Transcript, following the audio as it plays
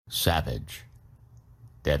Savage.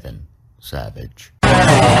 Devin Savage.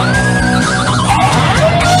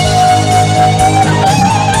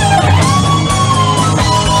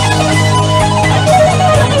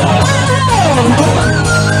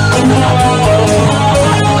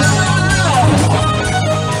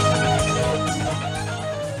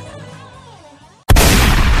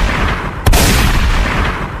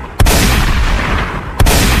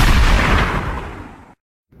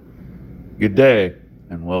 Good day,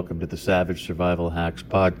 and welcome to the Savage Survival Hacks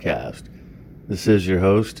podcast. This is your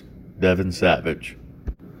host, Devin Savage.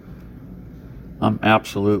 I'm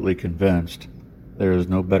absolutely convinced there is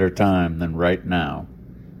no better time than right now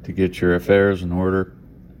to get your affairs in order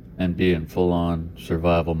and be in full-on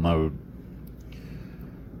survival mode.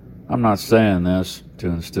 I'm not saying this to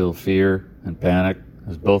instill fear and panic,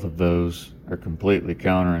 as both of those are completely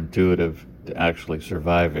counterintuitive to actually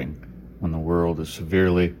surviving when the world is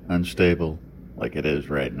severely unstable like it is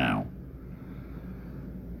right now.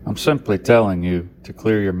 I'm simply telling you to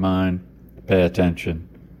clear your mind, pay attention,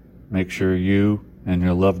 make sure you and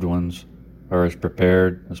your loved ones are as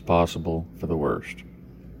prepared as possible for the worst.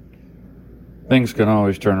 Things can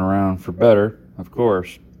always turn around for better, of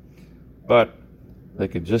course, but they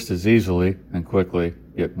can just as easily and quickly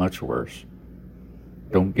get much worse.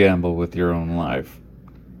 Don't gamble with your own life.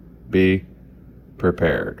 Be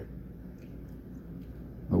prepared.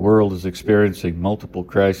 The world is experiencing multiple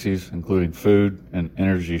crises, including food and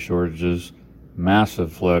energy shortages,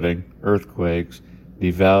 massive flooding, earthquakes,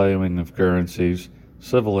 devaluing of currencies,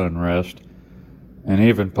 civil unrest, and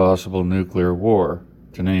even possible nuclear war,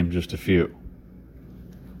 to name just a few.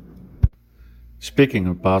 Speaking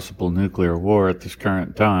of possible nuclear war at this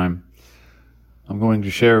current time, I'm going to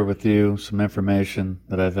share with you some information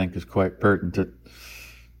that I think is quite pertinent.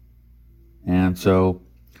 And so,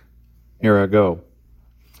 here I go.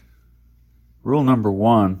 Rule number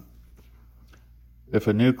 1, if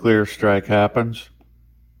a nuclear strike happens,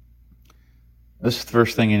 this is the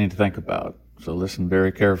first thing you need to think about, so listen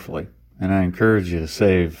very carefully, and I encourage you to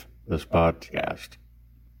save this podcast.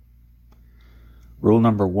 Rule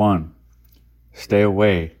number 1, stay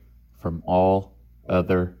away from all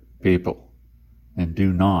other people, and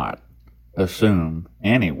do not assume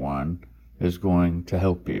anyone is going to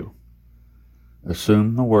help you.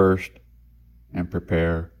 Assume the worst and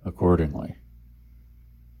prepare accordingly.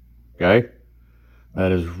 Okay?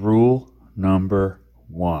 That is rule number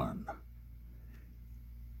 1.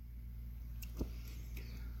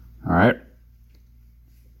 All right?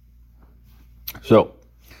 So,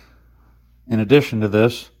 in addition to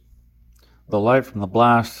this, the light from the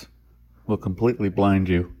blast will completely blind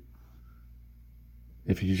you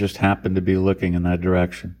if you just happen to be looking in that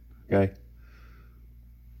direction. Okay?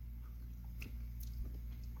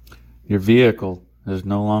 Your vehicle is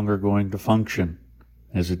no longer going to function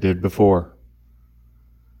as it did before,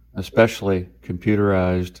 especially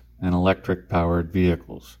computerized and electric-powered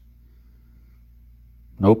vehicles.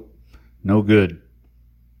 Nope, no good.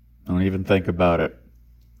 Don't even think about it.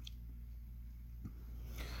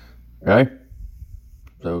 Okay?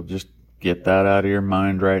 So just get that out of your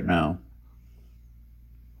mind right now.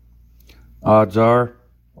 Odds are,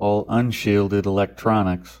 all unshielded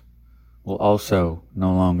electronics will also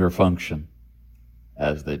no longer function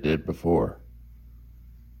as they did before.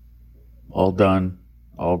 All done,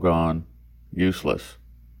 all gone, useless.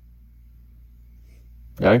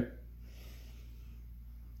 Okay?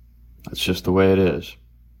 That's just the way it is.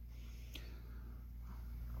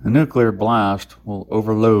 A nuclear blast will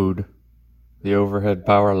overload the overhead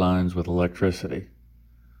power lines with electricity.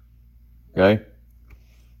 Okay?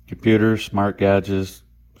 Computers, smart gadgets,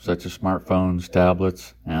 such as smartphones,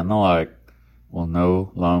 tablets, and the like, will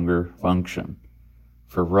no longer function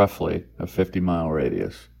for roughly a 50-mile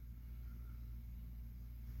radius.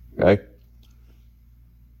 Okay?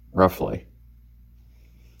 Roughly.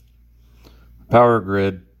 The power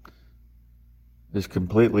grid is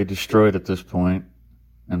completely destroyed at this point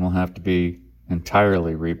and will have to be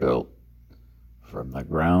entirely rebuilt from the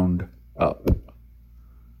ground up.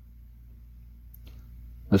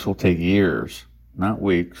 This will take years, not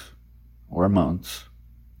weeks or months,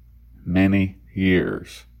 many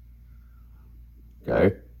years.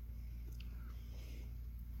 Okay?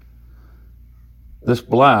 This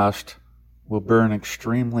blast will burn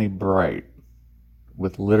extremely bright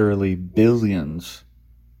with literally billions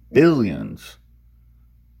of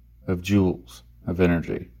joules of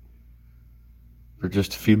energy for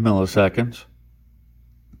just a few milliseconds,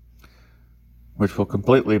 which will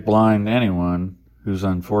completely blind anyone who's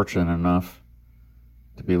unfortunate enough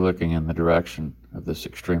to be looking in the direction of this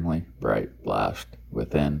extremely bright blast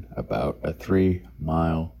within about a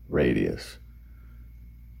 3-mile radius.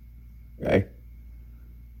 Okay?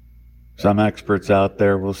 Some experts out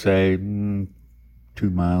there will say 2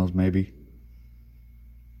 miles maybe.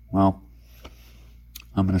 Well,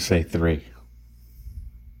 I'm going to say 3.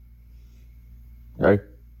 Okay?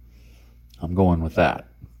 I'm going with that.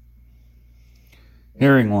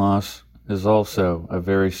 Hearing loss is also a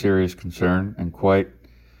very serious concern and quite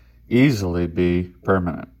easily be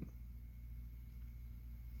permanent.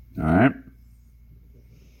 All right?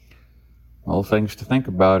 All things to think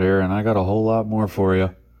about here, and I got a whole lot more for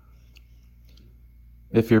you.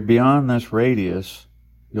 If you're beyond this radius,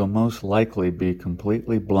 you'll most likely be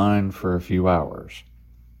completely blind for a few hours.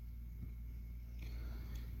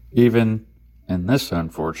 Even in this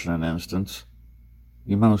unfortunate instance,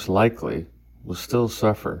 you most likely will still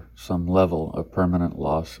suffer some level of permanent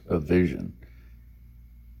loss of vision.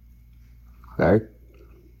 Okay?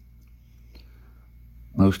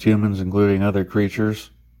 Most humans, including other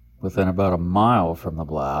creatures, within about a mile from the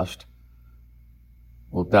blast,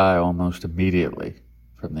 will die almost immediately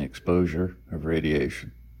from the exposure of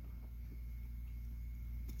radiation.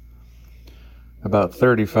 About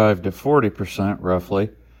 35 to 40%,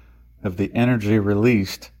 roughly, of the energy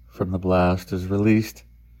released from the blast is released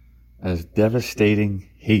as devastating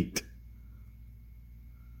heat.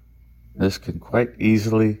 This can quite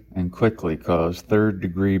easily and quickly cause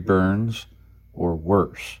third-degree burns or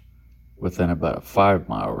worse within about a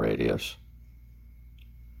 5-mile radius.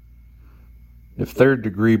 If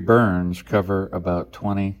third-degree burns cover about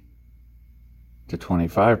 20 to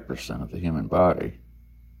 25% of the human body,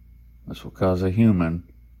 this will cause a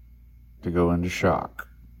human to go into shock.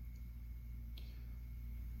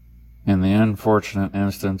 In the unfortunate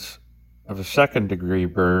instance of a second-degree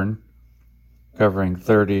burn covering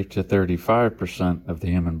 30 to 35% of the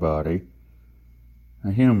human body,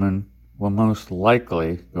 a human will most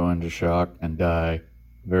likely go into shock and die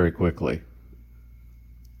very quickly.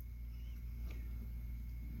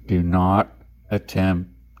 Do not attempt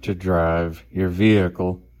to drive your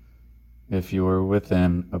vehicle if you are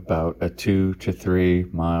within about a 2 to 3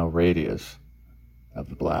 mile radius of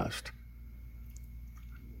the blast.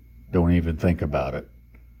 Don't even think about it.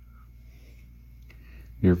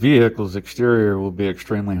 Your vehicle's exterior will be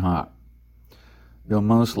extremely hot. You'll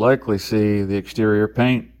most likely see the exterior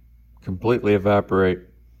paint completely evaporate,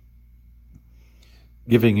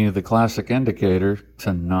 giving you the classic indicator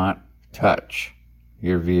to not touch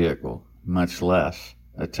your vehicle, much less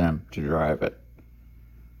attempt to drive it.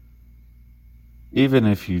 Even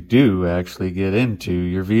if you do actually get into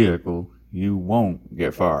your vehicle, you won't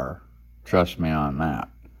get far. Trust me on that.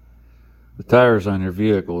 The tires on your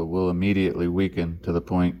vehicle will immediately weaken to the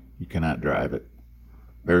point you cannot drive it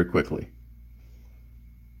very quickly.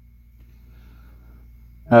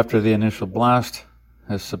 After the initial blast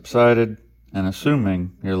has subsided, and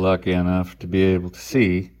assuming you're lucky enough to be able to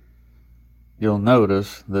see, you'll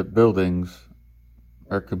notice that buildings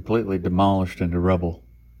are completely demolished into rubble.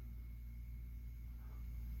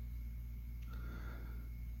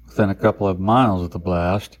 Within a couple of miles of the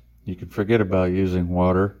blast, you can forget about using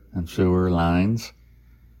water and sewer lines.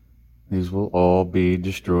 These will all be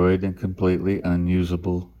destroyed and completely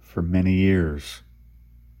unusable for many years.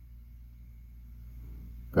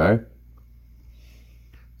 Okay?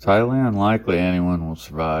 It's highly unlikely anyone will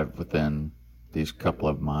survive within these couple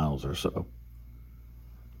of miles or so.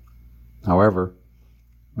 However,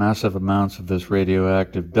 massive amounts of this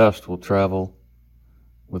radioactive dust will travel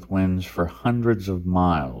with winds for hundreds of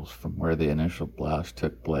miles from where the initial blast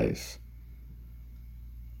took place.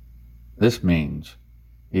 This means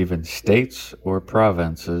even states or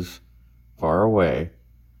provinces far away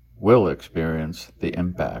will experience the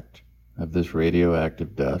impact of this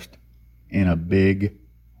radioactive dust in a big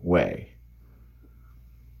way.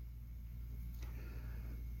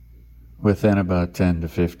 Within about 10 to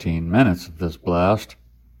 15 minutes of this blast,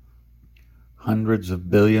 hundreds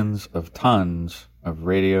of billions of tons of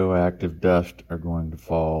radioactive dust are going to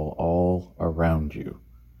fall all around you.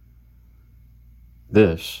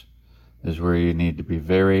 This is where you need to be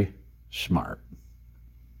very smart.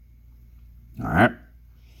 All right?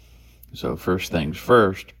 So first things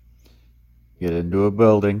first, get into a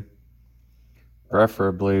building,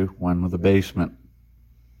 preferably one with a basement.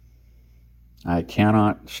 I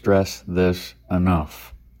cannot stress this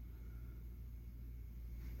enough.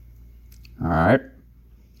 All right?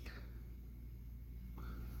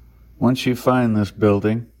 Once you find this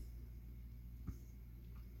building,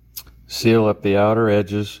 seal up the outer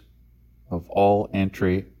edges of all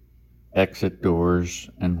entry, exit doors,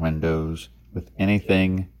 and windows with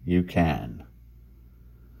anything you can.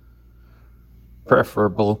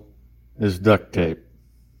 Preferable is duct tape.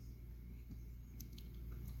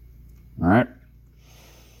 All right?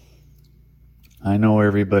 I know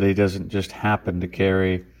everybody doesn't just happen to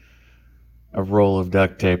carry a roll of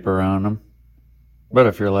duct tape around them, but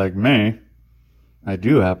if you're like me, I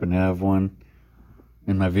do happen to have one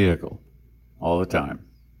in my vehicle all the time.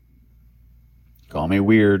 Call me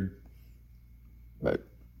weird, but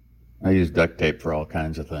I use duct tape for all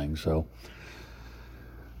kinds of things, so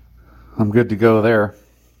I'm good to go there.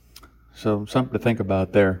 So something to think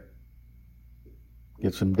about there.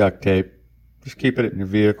 Get some duct tape. Just keep it in your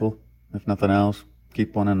vehicle. If nothing else,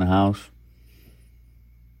 keep one in the house.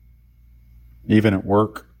 Even at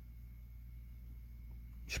work.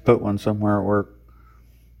 Just put one somewhere at work.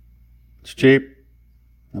 It's cheap.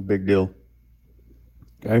 No big deal.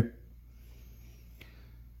 Okay?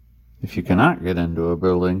 If you cannot get into a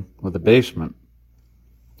building with a basement,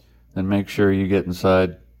 then make sure you get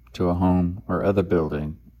inside to a home or other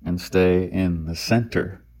building and stay in the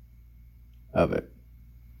center of it.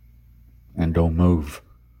 And don't move.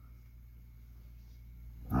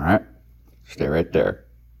 Alright? Stay right there.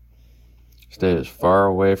 Stay as far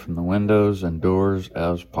away from the windows and doors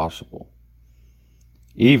as possible.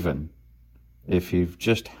 Even if you've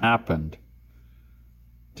just happened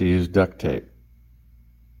to use duct tape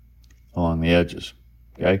along the edges.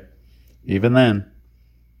 Okay? Even then,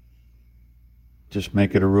 just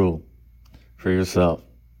make it a rule for yourself.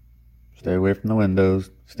 Stay away from the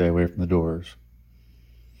windows, stay away from the doors.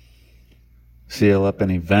 Seal up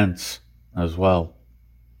any vents as well.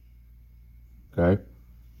 Okay?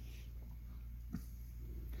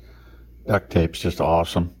 Duct tape's just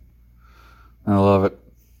awesome. I love it.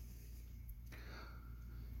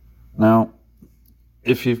 Now,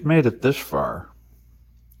 if you've made it this far,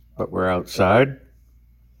 but we're outside,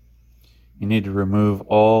 you need to remove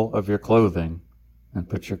all of your clothing and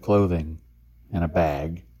put your clothing in a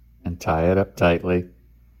bag and tie it up tightly.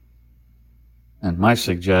 And my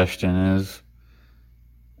suggestion is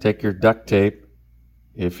take your duct tape,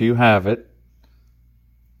 if you have it,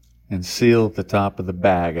 and seal the top of the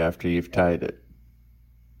bag after you've tied it.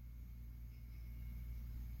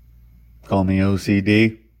 Call me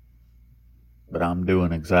OCD, but I'm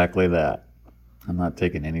doing exactly that. I'm not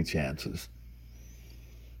taking any chances.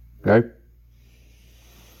 Okay?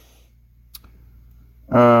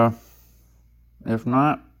 If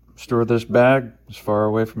not, store this bag as far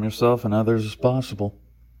away from yourself and others as possible.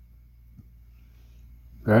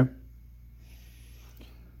 Okay?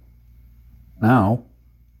 Now,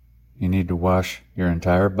 you need to wash your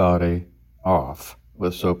entire body off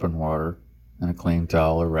with soap and water and a clean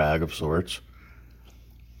towel or rag of sorts.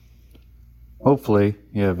 Hopefully,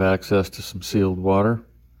 you have access to some sealed water,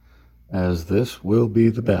 as this will be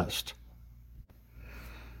the best.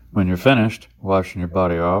 When you're finished washing your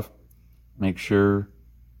body off, make sure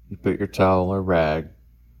you put your towel or rag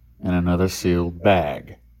in another sealed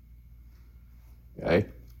bag. Okay?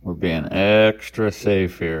 We're being extra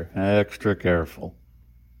safe here, extra careful,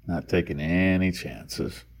 not taking any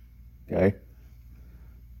chances. Okay?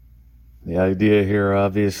 The idea here,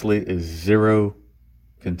 obviously, is zero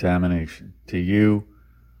contamination to you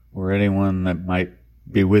or anyone that might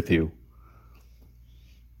be with you.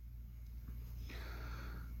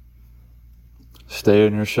 Stay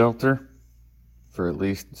in your shelter for at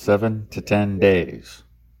least 7 to 10 days.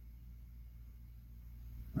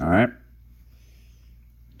 All right?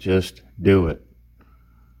 Just do it.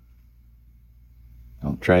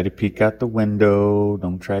 Don't try to peek out the window.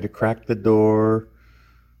 Don't try to crack the door.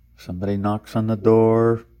 Somebody knocks on the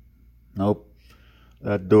door. Nope.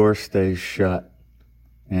 That door stays shut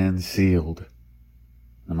and sealed,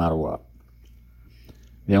 no matter what.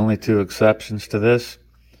 The only two exceptions to this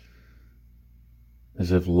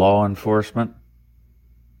is if law enforcement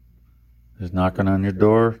is knocking on your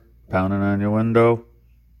door, pounding on your window,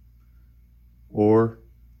 or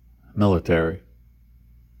military.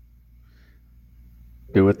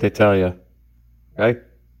 Do what they tell you, okay?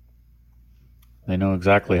 They know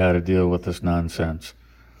exactly how to deal with this nonsense.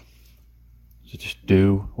 So just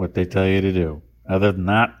do what they tell you to do. Other than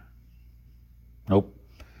that, nope.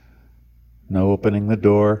 No opening the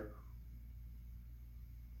door.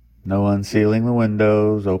 No unsealing the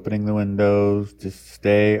windows, opening the windows. Just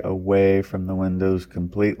stay away from the windows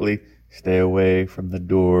completely. Stay away from the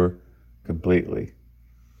door completely.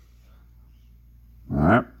 All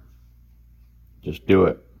right? Just do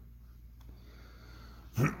it.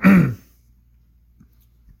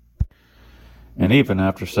 And even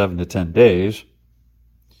after 7 to 10 days,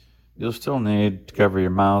 you'll still need to cover your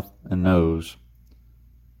mouth and nose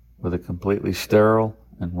with a completely sterile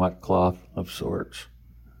and wet cloth of sorts.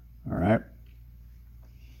 All right?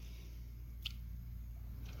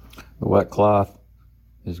 The wet cloth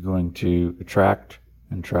is going to attract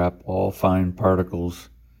and trap all fine particles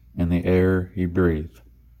in the air you breathe.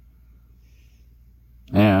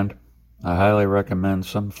 And I highly recommend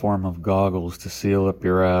some form of goggles to seal up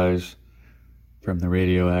your eyes from the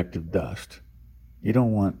radioactive dust. You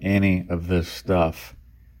don't want any of this stuff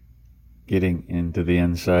getting into the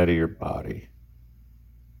inside of your body.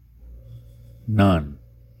 None.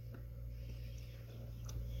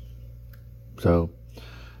 So,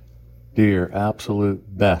 do your absolute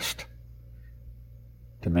best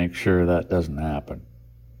to make sure that doesn't happen.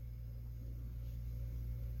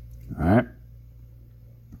 All right?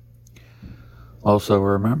 Also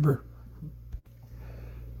remember,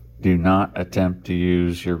 do not attempt to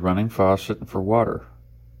use your running faucet for water.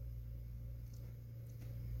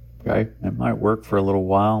 Okay? It might work for a little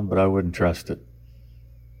while, but I wouldn't trust it.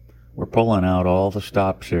 We're pulling out all the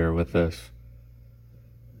stops here with this.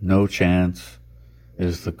 No chance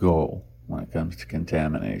is the goal when it comes to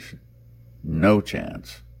contamination. No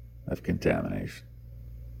chance of contamination.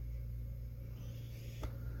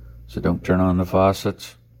 So don't turn on the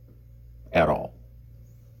faucets at all.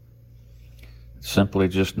 It's simply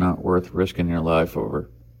just not worth risking your life over.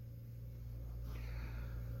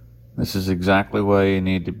 This is exactly why you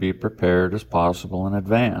need to be prepared as possible in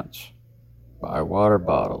advance. Buy water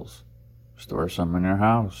bottles. Store some in your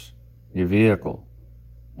house, your vehicle,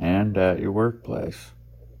 and at your workplace.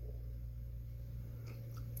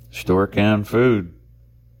 Store canned food,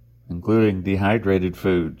 including dehydrated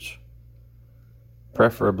foods,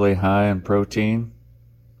 preferably high in protein,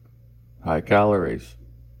 high calories.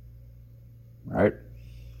 Right?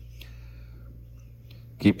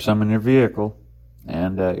 Keep some in your vehicle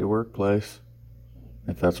and at your workplace,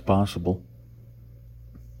 if that's possible.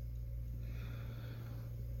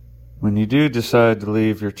 When you do decide to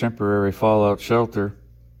leave your temporary fallout shelter,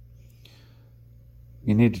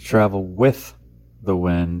 you need to travel with the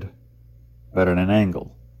wind, but at an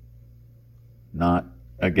angle, not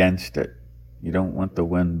against it. You don't want the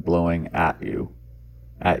wind blowing at you,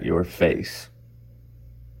 at your face.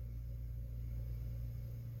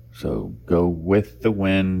 So go with the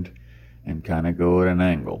wind and kind of go at an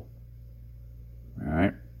angle. All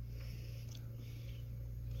right?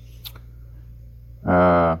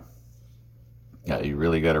 Yeah, you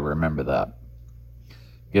really got to remember that.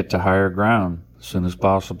 Get to higher ground as soon as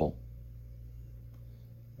possible.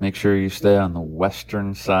 Make sure you stay on the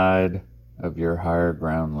western side of your higher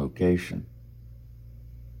ground location.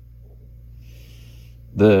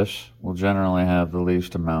 This will generally have the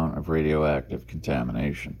least amount of radioactive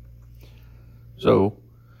contamination. So,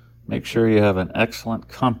 make sure you have an excellent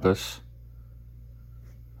compass.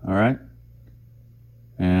 All right?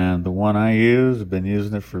 And the one I use, I've been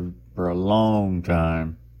using it for a long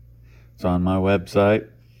time. It's on my website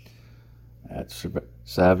at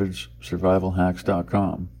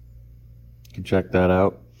savagesurvivalhacks.com. You can check that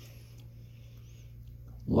out.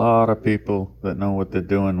 A lot of people that know what they're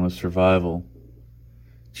doing with survival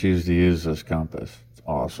choose to use this compass. It's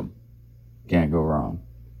awesome. Can't go wrong.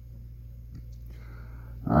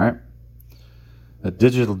 All right. A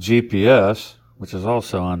digital GPS, which is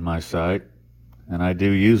also on my site, and I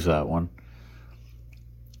do use that one,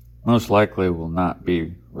 most likely will not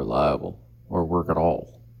be reliable or work at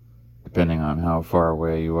all, depending on how far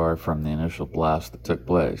away you are from the initial blast that took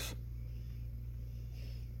place.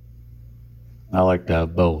 I like to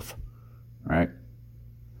have both, right?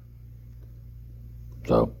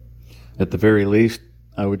 So, at the very least,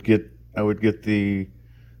 I would get the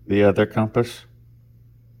other compass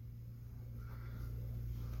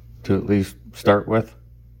to at least start with.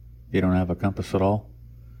 You don't have a compass at all.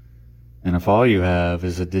 And if all you have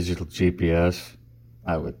is a digital GPS,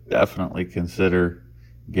 I would definitely consider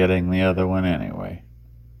getting the other one anyway.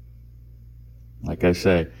 Like I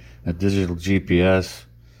say, a digital GPS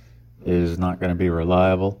is not going to be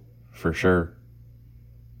reliable for sure,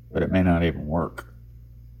 but it may not even work.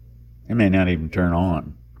 It may not even turn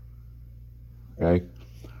on. Okay?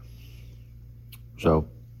 So,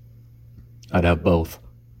 I'd have both.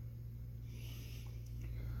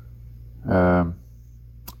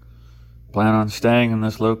 Plan on staying in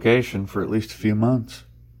this location for at least a few months.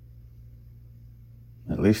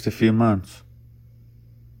 At least a few months.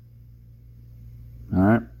 All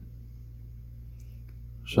right?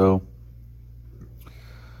 So,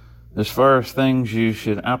 as far as things you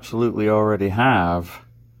should absolutely already have,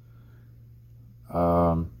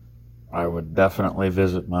 I would definitely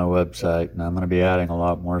visit my website, and I'm going to be adding a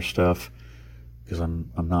lot more stuff because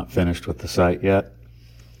I'm not finished with the site yet.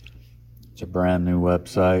 It's a brand new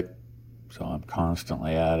website, so I'm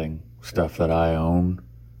constantly adding stuff that I own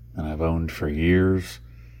and I've owned for years.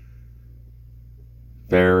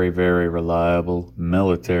 Very, very reliable.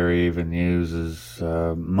 Military even uses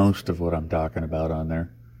most of what I'm talking about on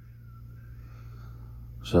there.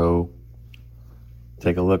 So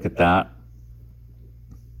take a look at that.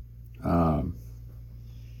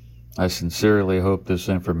 I sincerely hope this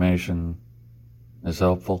information is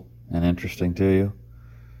helpful and interesting to you.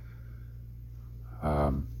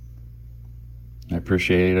 I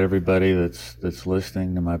appreciate everybody that's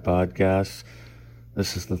listening to my podcasts.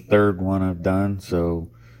 This is the third one I've done, so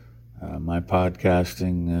my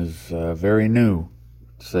podcasting is very new,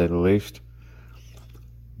 to say the least.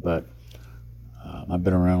 But I've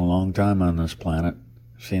been around a long time on this planet,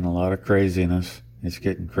 seen a lot of craziness. It's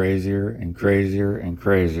getting crazier and crazier and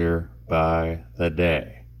crazier by the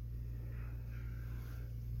day.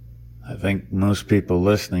 I think most people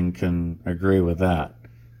listening can agree with that.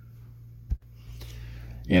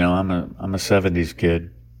 You know, I'm a 70s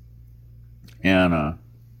kid, and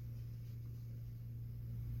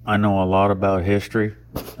I know a lot about history.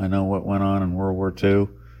 I know what went on in World War II.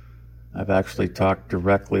 I've actually talked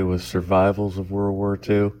directly with survivors of World War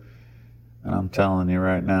II, and I'm telling you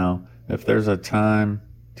right now, if there's a time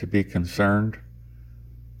to be concerned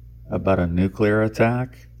about a nuclear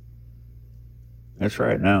attack, it's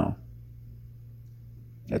right now.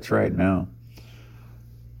 It's right now.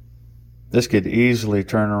 This could easily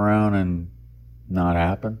turn around and not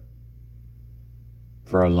happen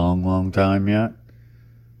for a long, long time yet.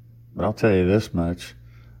 But I'll tell you this much.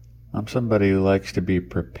 I'm somebody who likes to be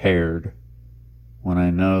prepared when I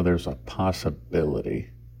know there's a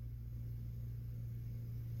possibility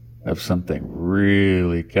of something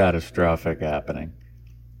really catastrophic happening.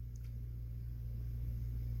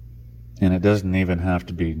 And it doesn't even have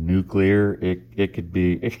to be nuclear. It could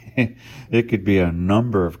be it could be a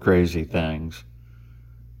number of crazy things.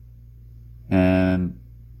 And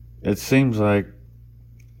it seems like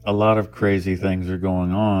a lot of crazy things are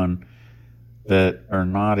going on that are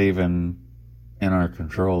not even in our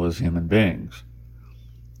control as human beings.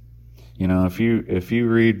 You know, if you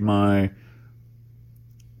read my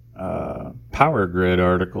Power Grid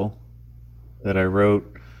article that I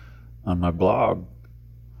wrote on my blog,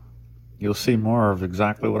 you'll see more of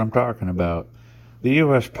exactly what I'm talking about. The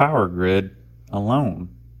U.S. power grid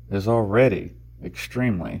alone is already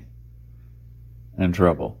extremely in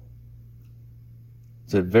trouble.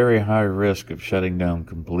 It's at very high risk of shutting down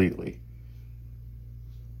completely.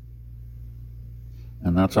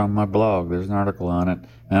 And that's on my blog. There's an article on it.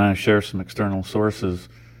 And I share some external sources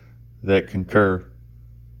that concur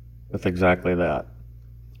with exactly that.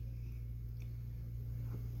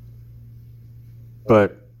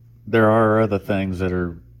 But there are other things that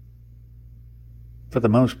are, for the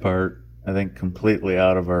most part, I think completely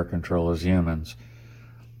out of our control as humans.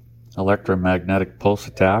 Electromagnetic pulse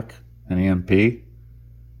attack, an EMP.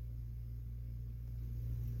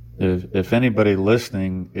 If anybody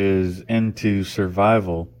listening is into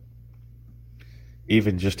survival,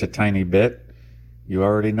 even just a tiny bit, you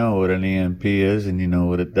already know what an EMP is and you know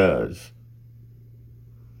what it does.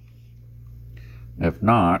 If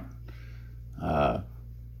not,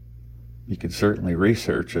 you can certainly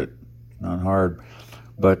research it. Not hard.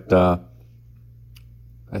 But I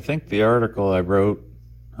think the article I wrote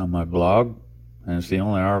on my blog, and it's the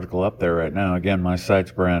only article up there right now. Again, my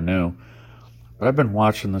site's brand new. But I've been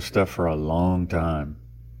watching this stuff for a long time.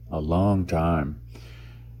 A long time.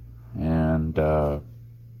 And I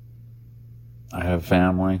have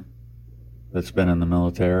family that's been in the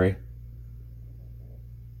military.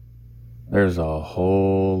 There's a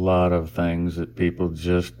whole lot of things that people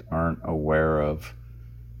just aren't aware of.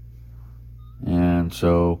 And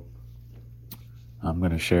so I'm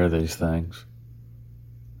going to share these things.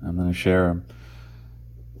 I'm going to share them.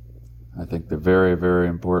 I think they're very, very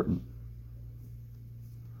important.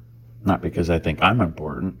 Not because I think I'm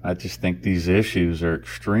important. I just think these issues are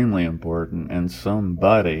extremely important, and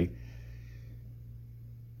somebody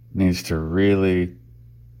needs to really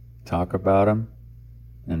talk about them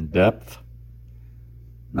in depth.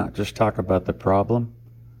 Not just talk about the problem,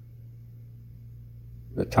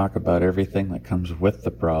 but talk about everything that comes with the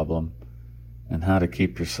problem and how to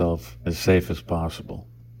keep yourself as safe as possible.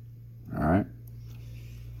 All right?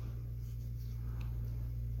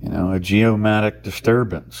 You know, a geomatic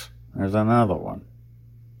disturbance. There's another one.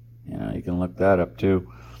 You know, you can look that up too.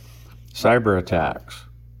 Cyber attacks.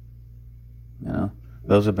 You know,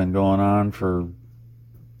 those have been going on for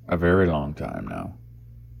a very long time now.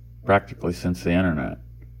 Practically since the internet.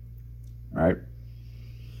 Right?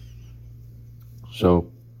 So,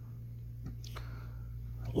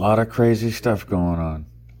 a lot of crazy stuff going on.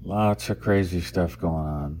 Lots of crazy stuff going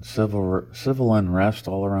on. Civil unrest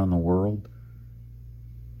all around the world.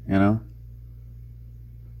 You know?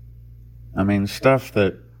 I mean, stuff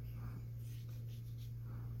that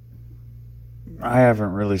I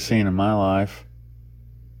haven't really seen in my life.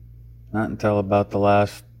 Not until about the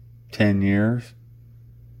last 10 years.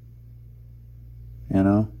 You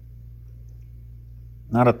know?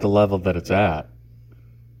 Not at the level that it's at.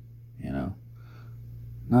 You know?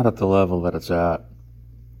 Not at the level that it's at.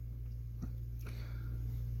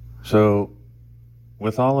 So,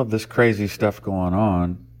 with all of this crazy stuff going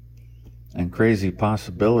on, and crazy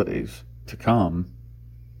possibilities to come,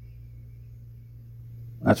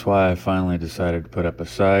 that's why I finally decided to put up a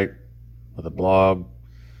site with a blog,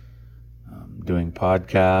 doing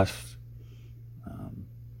podcasts.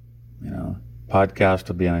 Podcast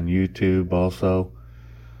will be on YouTube also.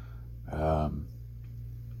 And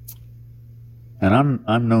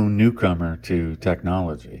I'm no newcomer to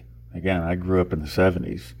technology. Again, I grew up in the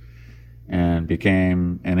 70s and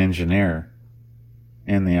became an engineer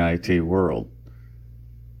in the IT world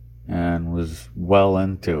and was well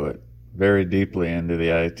into it, very deeply into the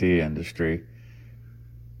IT industry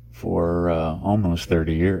for almost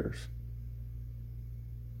 30 years.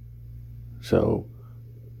 So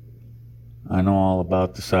I know all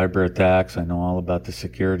about the cyber attacks. I know all about the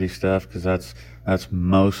security stuff because that's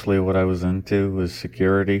mostly what I was into, was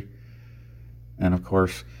security. And of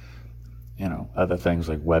course, other things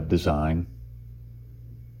like web design.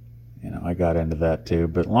 I got into that too.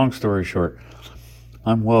 But long story short,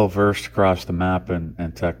 I'm well versed across the map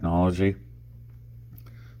in technology.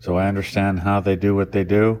 So I understand how they do what they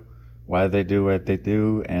do, why they do what they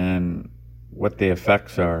do, and what the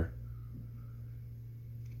effects are.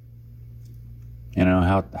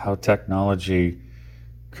 How technology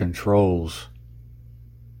controls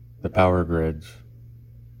the power grids,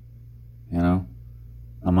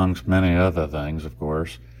 amongst many other things, of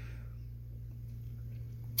course.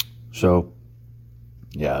 So,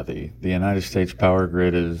 yeah, the United States power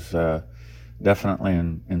grid is definitely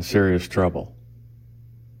in serious trouble.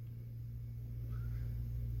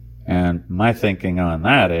 And my thinking on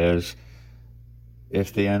that is,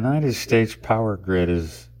 if the United States power grid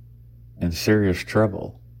is in serious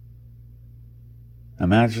trouble,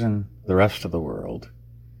 imagine the rest of the world.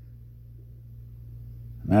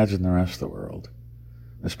 Imagine the rest of the world,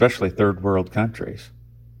 especially third world countries.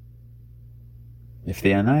 If the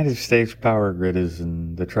United States power grid is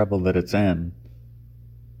in the trouble that it's in,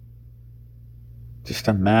 just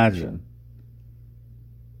imagine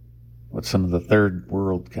what some of the third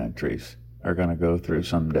world countries are going to go through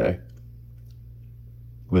someday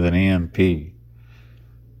with an EMP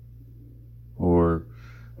or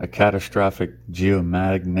a catastrophic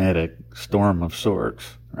geomagnetic storm of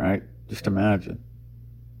sorts, right? Just imagine.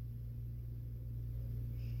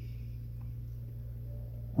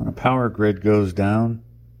 When a power grid goes down,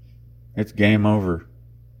 it's game over.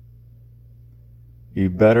 You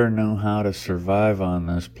better know how to survive on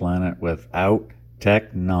this planet without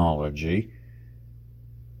technology.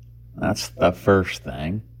 That's the first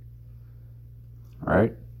thing,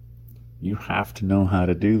 right? You have to know how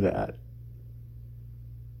to do that.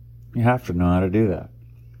 You have to know how to do that.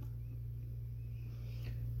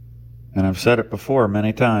 And I've said it before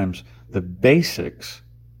many times, the basics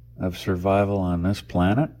of survival on this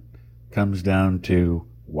planet comes down to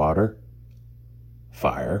water,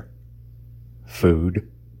 fire, food,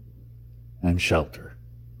 and shelter.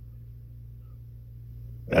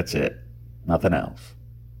 That's it. Nothing else.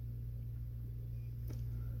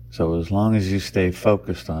 So as long as you stay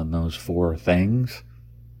focused on those four things,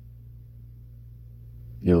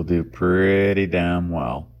 you'll do pretty damn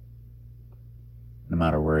well, no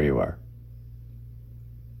matter where you are.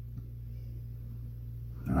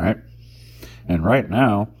 All right? And right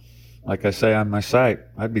now, like I say on my site,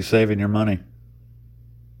 I'd be saving your money.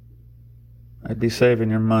 I'd be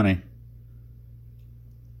saving your money.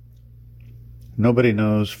 Nobody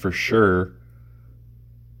knows for sure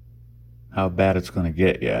how bad it's going to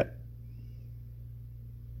get yet.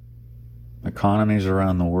 Economies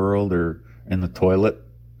around the world are in the toilet.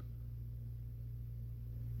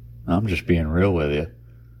 I'm just being real with you.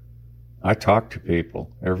 I talk to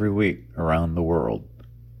people every week around the world.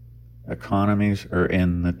 Economies are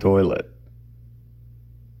in the toilet.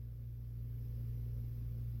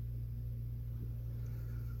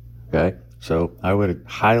 Okay? So I would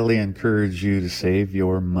highly encourage you to save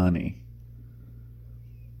your money.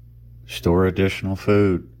 Store additional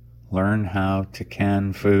food. Learn how to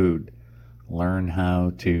can food. Learn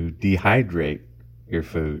how to dehydrate your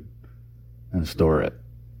food and store it.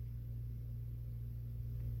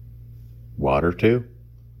 Water too.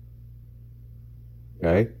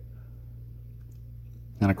 Okay?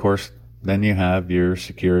 And of course, then you have your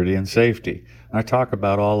security and safety. I talk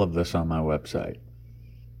about all of this on my website.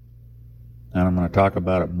 And I'm going to talk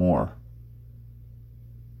about it more.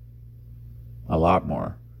 A lot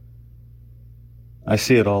more. I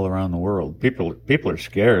see it all around the world. People are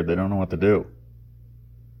scared. They don't know what to do.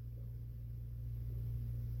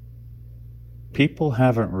 People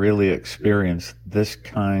haven't really experienced this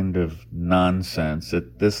kind of nonsense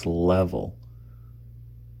at this level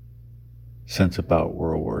since about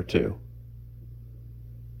World War II.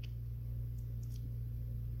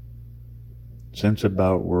 Since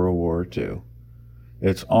about World War II.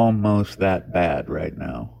 It's almost that bad right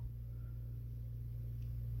now.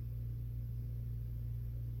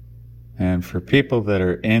 And for people that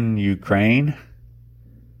are in Ukraine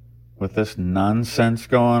with this nonsense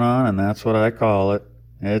going on, and that's what I call it,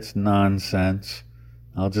 it's nonsense.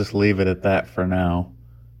 I'll just leave it at that for now.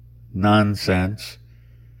 Nonsense.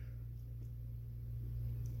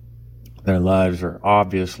 Their lives are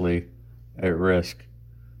obviously at risk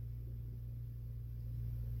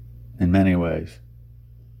in many ways.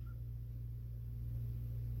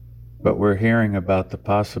 But we're hearing about the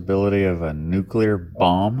possibility of a nuclear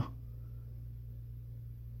bomb,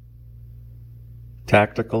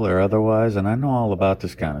 tactical or otherwise, and I know all about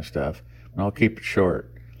this kind of stuff, but I'll keep it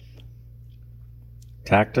short.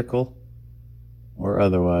 Tactical or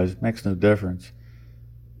otherwise makes no difference.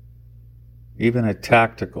 Even a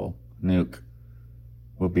tactical nuke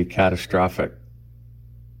will be catastrophic.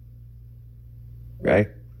 Okay?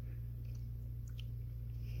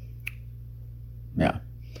 Yeah.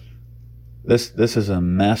 This is a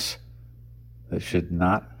mess that should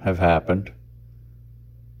not have happened.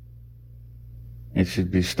 It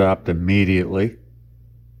should be stopped immediately.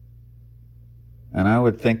 And I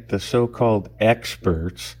would think the so-called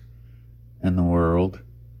experts in the world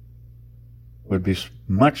would be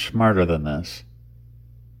much smarter than this.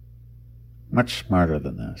 Much smarter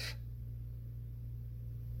than this.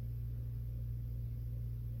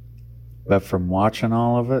 But from watching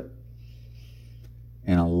all of it,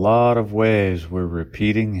 in a lot of ways, we're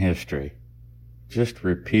repeating history. Just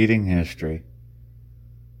repeating history.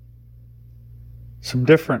 Some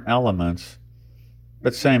different elements,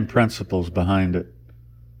 but same principles behind it.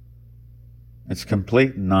 It's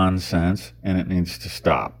complete nonsense, and it needs to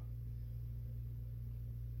stop.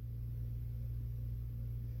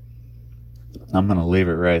 I'm going to leave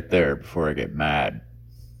it right there before I get mad.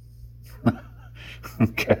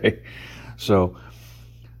 Okay? So,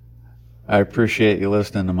 I appreciate you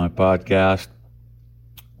listening to my podcast.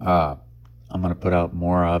 I'm going to put out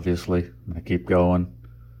more, obviously. I'm going to keep going.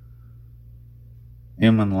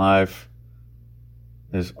 Human life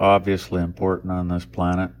is obviously important on this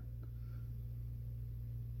planet.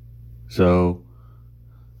 So,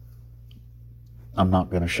 I'm not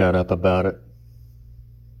going to shut up about it.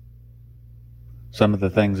 Some of the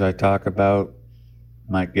things I talk about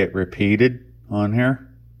might get repeated on here.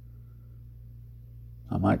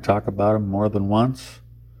 I might talk about them more than once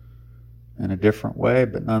in a different way,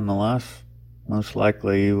 but nonetheless, most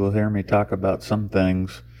likely you will hear me talk about some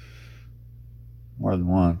things more than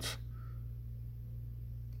once.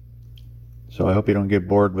 So I hope you don't get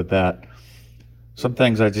bored with that. Some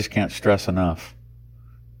things I just can't stress enough.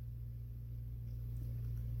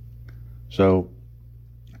 So,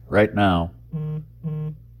 right now,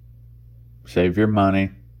 save your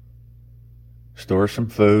money, store some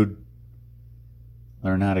food,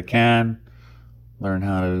 learn how to can, learn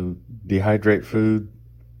how to dehydrate food,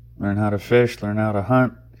 learn how to fish, learn how to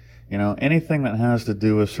hunt. You know, anything that has to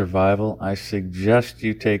do with survival, I suggest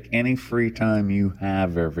you take any free time you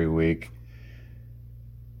have every week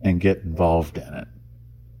and get involved in it.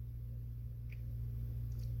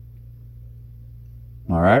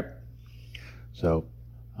 All right? So,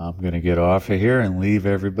 I'm going to get off of here and leave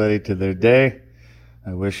everybody to their day.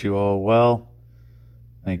 I wish you all well.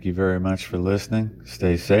 Thank you very much for listening.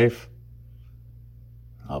 Stay safe.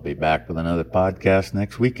 I'll be back with another podcast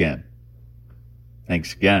next weekend.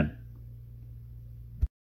 Thanks again.